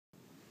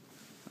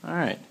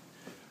Alright,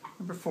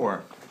 number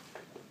 4.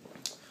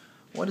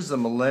 What is the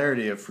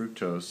molarity of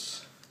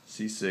fructose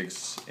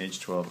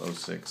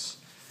C6H12O6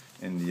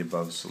 in the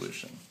above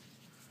solution?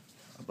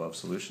 Above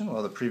solution?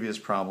 Well, the previous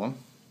problem,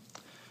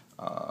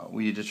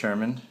 we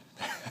determined,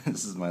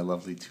 this is my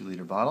lovely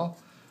 2-liter bottle,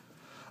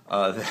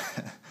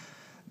 that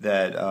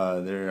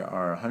there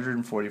are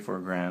 144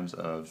 grams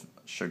of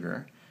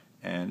sugar,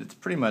 and it's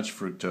pretty much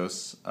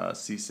fructose,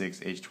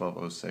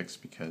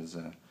 C6H12O6, because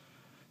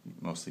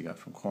mostly got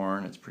from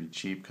corn. It's pretty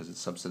cheap because it's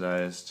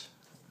subsidized.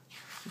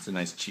 It's a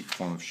nice cheap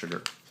form of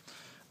sugar.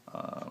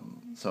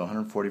 So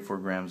 144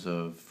 grams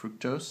of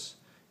fructose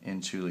in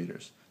 2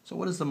 liters. So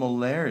what is the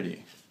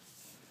molarity?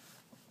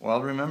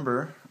 Well,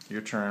 remember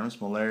your terms.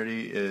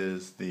 Molarity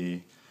is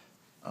the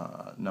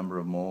number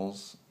of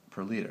moles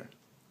per liter,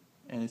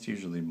 and it's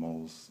usually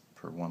moles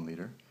per 1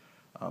 liter.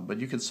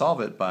 But you could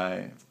solve it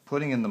by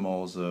putting in the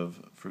moles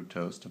of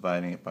fructose,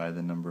 dividing it by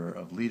the number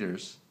of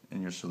liters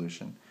in your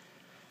solution,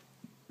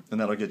 and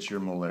that'll get you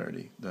your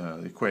molarity. The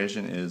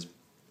equation is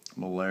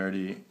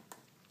molarity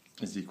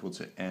is equal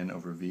to N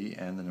over V,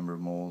 and the number of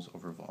moles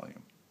over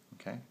volume.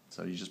 Okay,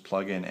 so you just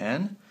plug in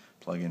N,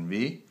 plug in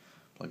V,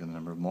 plug in the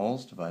number of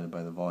moles divided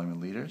by the volume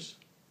in liters,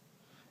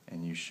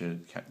 and you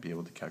should be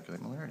able to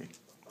calculate molarity.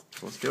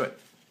 So let's do it.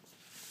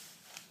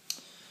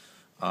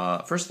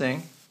 First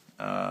thing,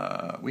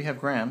 we have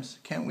grams.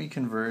 Can't we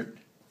convert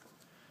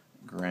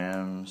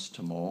grams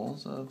to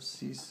moles of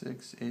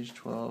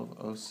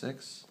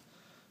C6H12O6?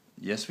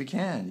 Yes, we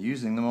can,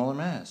 using the molar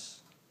mass.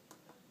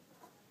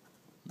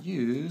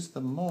 Use the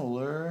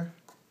molar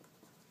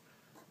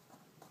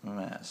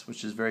mass,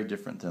 which is very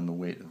different than the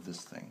weight of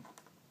this thing.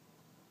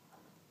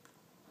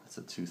 That's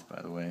a tooth,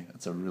 by the way.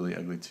 That's a really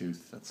ugly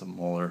tooth. That's a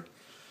molar.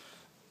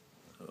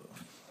 Oh,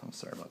 I'm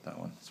sorry about that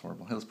one. It's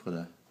horrible. Hey, let's put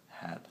a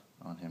hat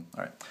on him.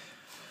 All right.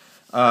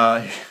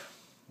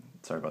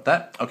 Sorry about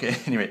that. Okay,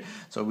 anyway,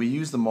 so we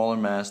use the molar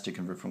mass to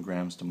convert from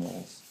grams to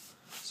moles.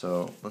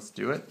 So let's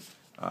do it.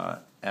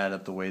 Add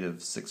up the weight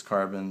of 6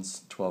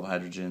 carbons, 12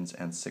 hydrogens,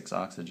 and 6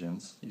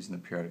 oxygens using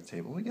the periodic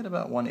table. We get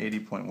about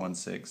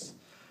 180.16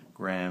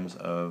 grams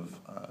of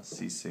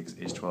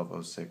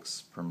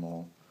C6H12O6 per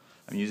mole.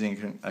 I'm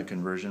using a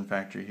conversion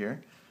factor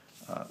here,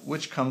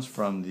 which comes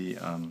from the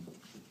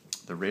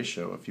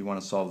ratio. If you want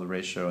to solve the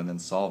ratio and then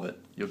solve it,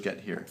 you'll get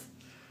here.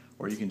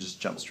 Or you can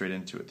just jump straight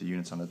into it. The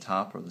units on the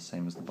top are the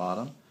same as the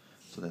bottom,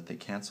 so that they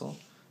cancel.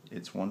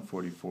 It's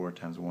 144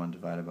 times 1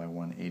 divided by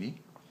 180.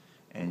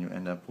 And you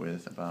end up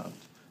with about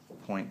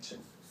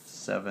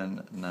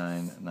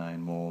 0.799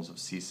 moles of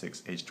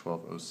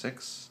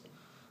C6H12O6.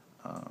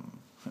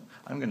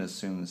 I'm going to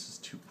assume this is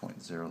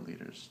 2.0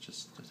 liters,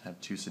 just to have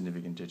 2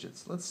 significant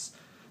digits. Let's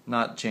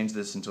not change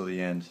this until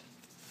the end.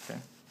 Okay.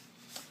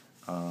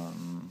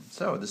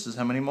 So this is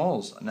how many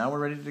moles. Now we're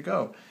ready to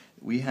go.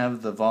 We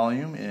have the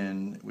volume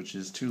in, which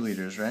is 2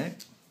 liters,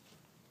 right?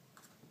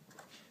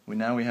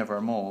 Now we have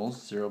our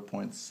moles,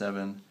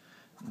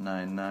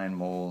 0.799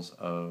 moles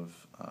of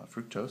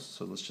fructose.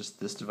 So let's just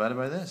this divided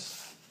by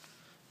this,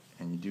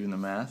 and you do the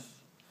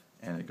math,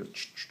 and it goes.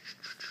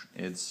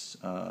 It's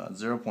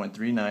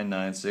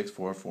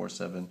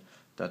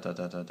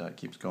 0.3996447 ...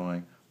 keeps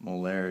going.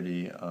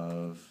 Molarity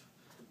of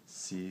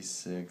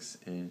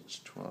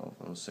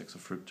C6H12O6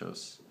 of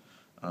fructose.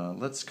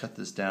 Let's cut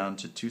this down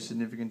to 2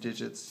 significant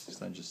digits,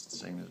 because I'm just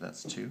saying that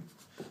that's 2.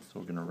 So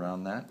we're going to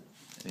round that.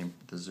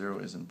 The 0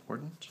 is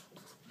important.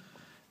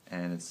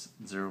 And it's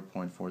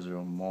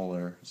 0.40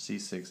 molar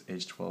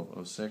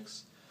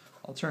C6H12O6.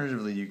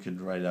 Alternatively, you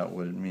could write out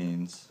what it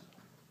means,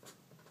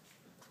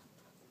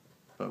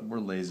 but we're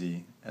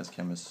lazy as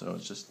chemists, so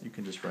it's just, you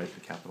can just write the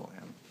capital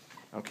M.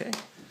 Okay,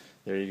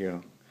 there you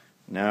go.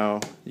 Now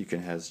you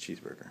can have a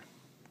cheeseburger.